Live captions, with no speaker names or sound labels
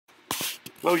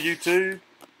Hello YouTube.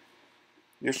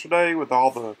 Yesterday with all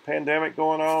the pandemic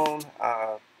going on,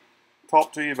 I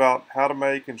talked to you about how to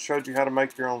make and showed you how to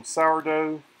make your own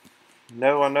sourdough.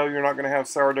 No, I know you're not going to have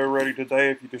sourdough ready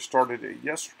today if you just started it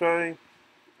yesterday,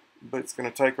 but it's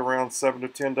going to take around 7 to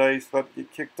 10 days for that to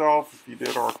get kicked off. If you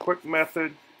did our quick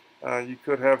method, you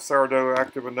could have sourdough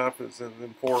active enough as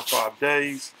in 4 or 5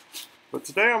 days. But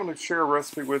today I'm going to share a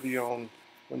recipe with you on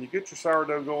when you get your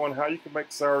sourdough going, how you can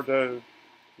make sourdough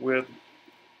with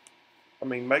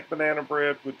make banana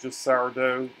bread with just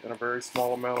sourdough and a very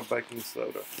small amount of baking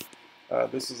soda.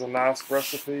 This is a nice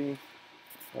recipe.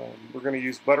 We're going to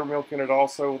use buttermilk in it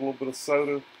also, with a little bit of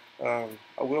soda. I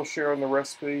will share in the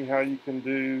recipe how you can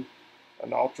do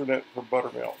an alternate for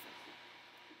buttermilk.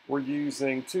 We're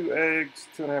using 2 eggs,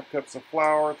 2.5 cups of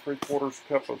flour, 3/4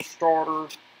 cup of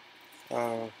starter.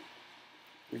 We're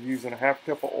using a 1/2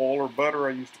 cup of oil or butter.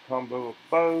 I used a combo of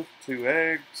both. 2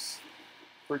 eggs,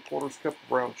 3/4 cup of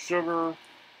brown sugar.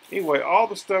 Anyway, all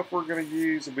the stuff we're going to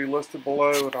use will be listed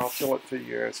below, and I'll tell it to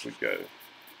you as we go.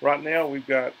 Right now, we've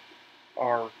got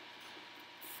our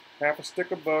 1/2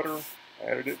 stick of butter,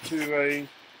 added it to a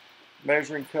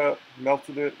measuring cup,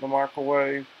 melted it in the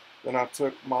microwave. Then I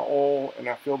took my oil and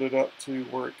I filled it up to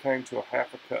where it came to a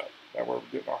 1/2 cup. That way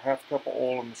we're getting our 1/2 cup of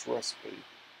oil in this recipe.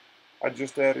 I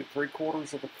just added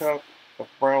 3/4 cup of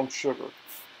brown sugar.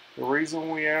 The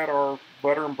reason we add our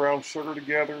butter and brown sugar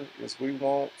together is we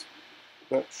want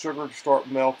that sugar to start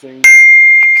melting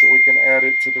so we can add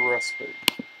it to the recipe.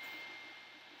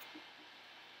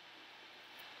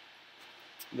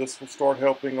 This will start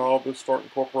helping all this start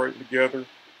incorporating together.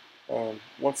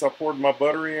 Once I poured my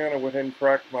butter in, I went ahead and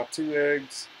cracked my 2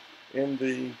 eggs in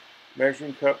the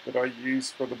measuring cup that I use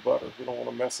for the butter. We don't want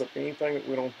to mess up anything that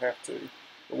we don't have to.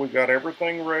 But we've got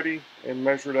everything ready and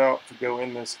measured out to go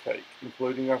in this cake,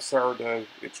 including our sourdough.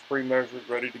 It's pre-measured,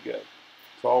 ready to go.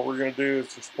 So all we're going to do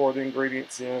is just pour the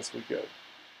ingredients in as we go.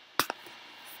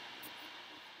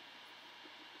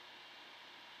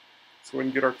 So we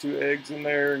can get our 2 eggs in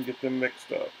there and get them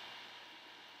mixed up.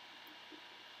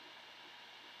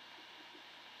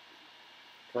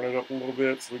 Turn it up a little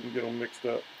bit so we can get them mixed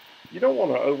up. You don't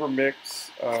want to overmix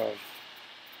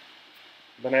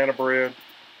banana bread.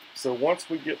 So once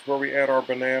we get to where we add our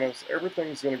bananas,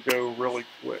 everything's going to go really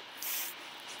quick.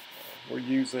 We're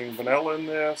using vanilla in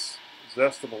this,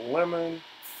 zest of a lemon,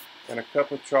 and a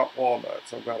cup of chopped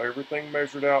walnuts. I've got everything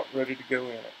measured out, ready to go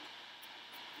in it.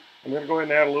 I'm going to go ahead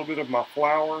and add a little bit of my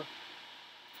flour.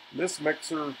 This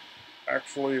mixer,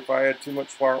 actually, if I add too much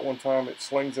flour at one time, it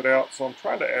slings it out, so I'm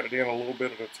trying to add it in a little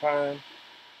bit at a time.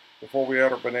 Before we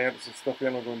add our bananas and stuff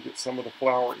in, we're going to get some of the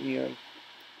flour in.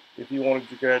 If you wanted,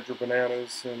 you could add your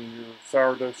bananas and your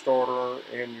sourdough starter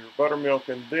and your buttermilk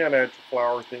and then add your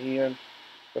flour at the end.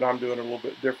 But I'm doing it a little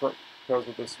bit different because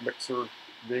of this mixer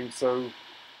being so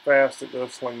fast, it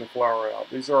does sling the flour out.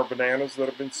 These are our bananas that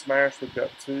have been smashed. We've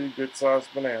got 2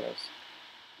 good-sized bananas.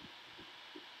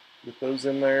 Get those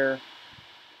in there.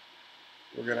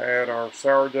 We're going to add our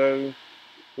sourdough,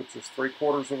 which is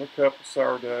 3/4 cup of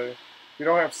sourdough. If you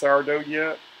don't have sourdough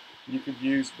yet, you could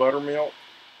use buttermilk.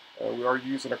 We are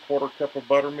using a 1/4 cup of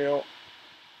buttermilk,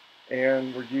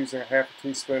 and we're using a 1/2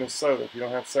 teaspoon of soda. If you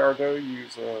don't have sourdough,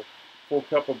 use a full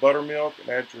cup of buttermilk and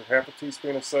add your 1/2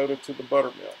 teaspoon of soda to the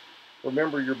buttermilk.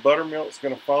 Remember, your buttermilk is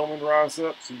going to foam and rise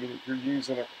up, so if you're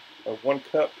using a 1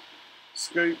 cup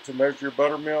scoop to measure your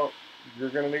buttermilk, you're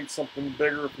going to need something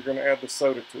bigger if you're going to add the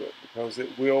soda to it, because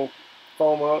it will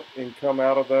foam up and come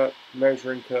out of that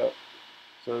measuring cup.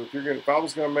 So if I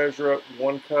was going to measure up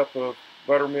 1 cup of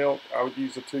buttermilk, I would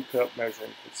use a 2 cup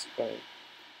measuring thing.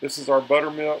 This is our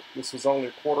buttermilk. This is only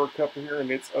a 1/4 cup here, and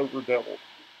it's over doubled.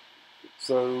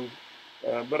 So,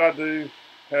 but I do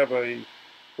have a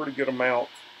pretty good amount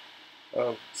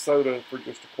of soda for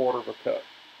just a 1/4 cup.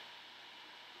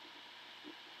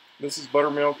 This is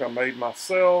buttermilk I made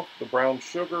myself. The brown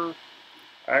sugar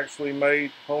I actually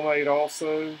made homemade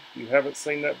also. If you haven't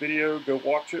seen that video, go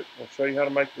watch it. I'll show you how to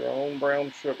make your own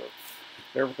brown sugar.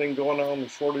 Everything going on, the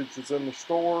shortage is in the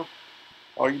store.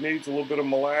 All you need is a little bit of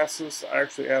molasses. I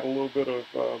actually add a little bit of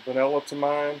vanilla to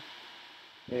mine,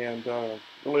 and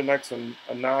really makes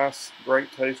a nice,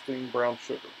 great tasting brown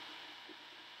sugar.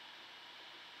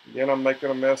 Again, I'm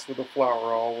making a mess with the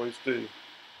flour, I always do.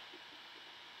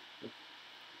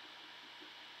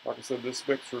 Like I said, this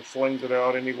mixer slings it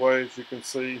out anyway. As you can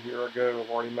see, here I go, I've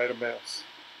already made a mess.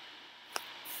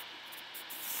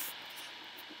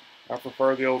 I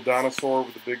prefer the old dinosaur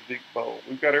with the big deep bowl.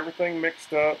 We've got everything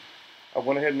mixed up. I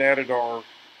went ahead and added our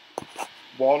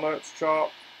walnuts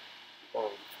chopped,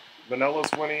 our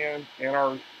vanillas went in, and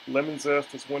our lemon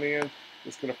zest went in.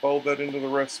 Just going to fold that into the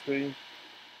recipe.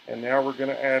 And now we're going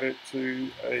to add it to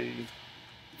a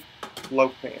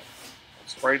loaf pan. I've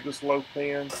sprayed this loaf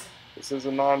pan. This is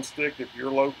a non-stick. If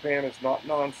your loaf pan is not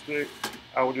non-stick,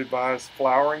 I would advise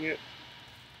flouring it.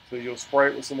 So you'll spray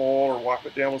it with some oil or wipe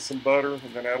it down with some butter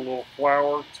and then add a little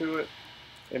flour to it.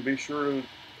 And be sure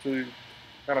to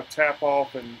kind of tap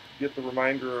off and get the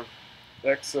remainder of the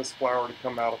excess flour to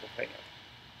come out of the pan.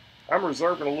 I'm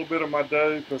reserving a little bit of my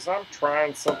dough because I'm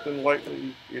trying something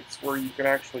lately. It's where you can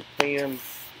actually can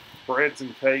breads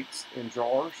and cakes in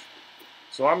jars.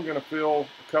 So I'm going to fill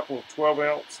a couple of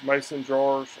 12-ounce mason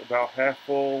jars about half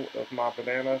full of my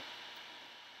banana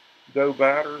dough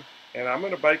batter, and I'm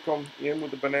going to bake them in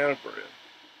with the banana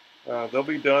bread. They'll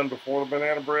be done before the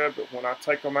banana bread, but when I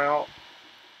take them out,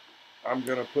 I'm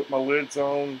going to put my lids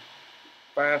on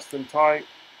fast and tight,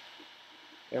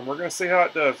 and we're going to see how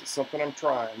it does. It's something I'm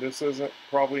trying. This isn't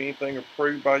probably anything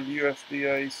approved by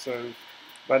USDA, so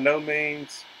by no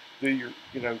means do your,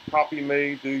 copy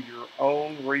me, do your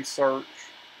own research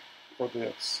for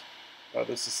this.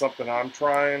 This is something I'm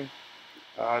trying.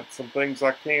 Some things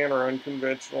I can are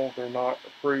unconventional. They're not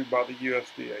approved by the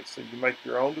USDA, so you make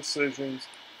your own decisions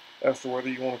as to whether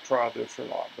you want to try this or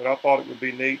not. But I thought it would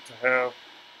be neat to have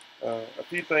a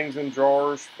few things in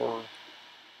jars for,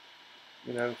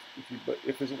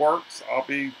 if it works, I'll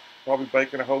be probably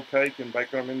baking a whole cake and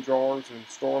baking them in jars and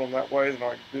storing them that way. Then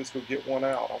I can just go get one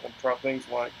out. I want to try things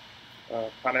like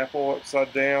pineapple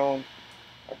upside down.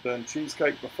 I've done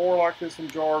cheesecake before like this in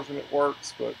jars and it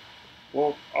works, but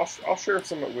well, I'll share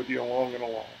some of it with you along and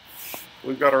along.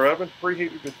 We've got our oven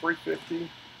preheated to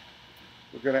 350.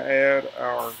 We're going to add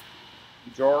our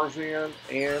jars in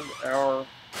and our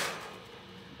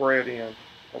bread in,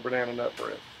 our banana nut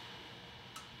bread.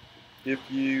 If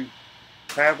you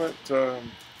haven't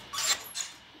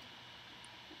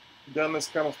done this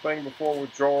kind of thing before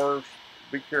with jars,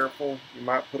 be careful. You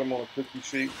might put them on a cookie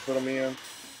sheet and put them in,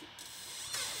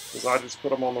 because I just put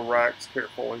them on the racks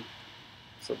carefully.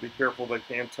 So be careful, they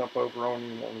can tip over on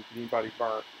you and won't get anybody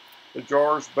burnt. The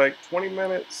jars bake 20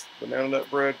 minutes, banana nut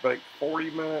bread bake 40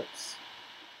 minutes,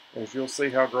 as you'll see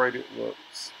how great it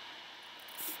looks.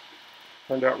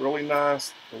 Turned out really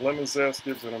nice. The lemon zest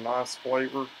gives it a nice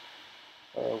flavor.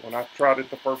 When I tried it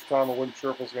the first time, I wasn't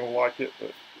sure if I was going to like it,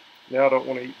 but now I don't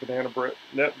want to eat banana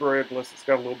nut bread unless it's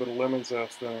got a little bit of lemon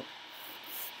zest in it.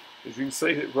 As you can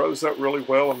see, it rose up really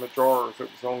well in the jars. It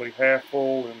was only half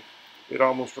full and it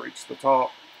almost reached the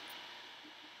top.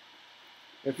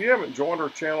 If you haven't joined our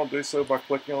channel, do so by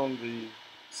clicking on the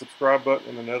subscribe button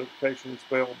and the notifications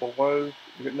bell below.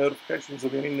 You get notifications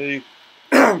of any new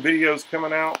videos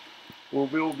coming out.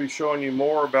 We'll be showing you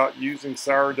more about using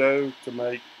sourdough to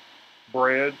make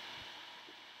bread,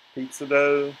 pizza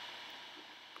dough,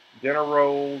 dinner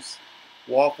rolls,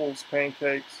 waffles,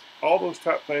 pancakes. All those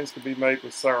type things can be made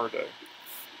with sourdough.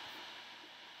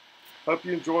 Hope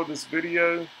you enjoyed this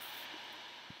video.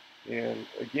 And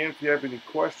again, if you have any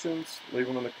questions, leave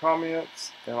them in the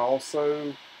comments. And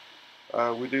also,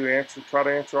 we do try to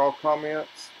answer all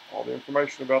comments. All the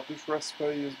information about this recipe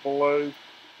is below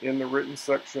in the written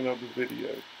section of the video.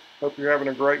 Hope you're having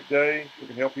a great day. If we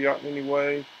can help you out in any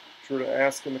way, be sure to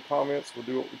ask in the comments. We'll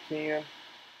do what we can.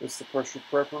 This is the Pressure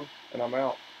Prepper, and I'm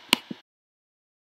out.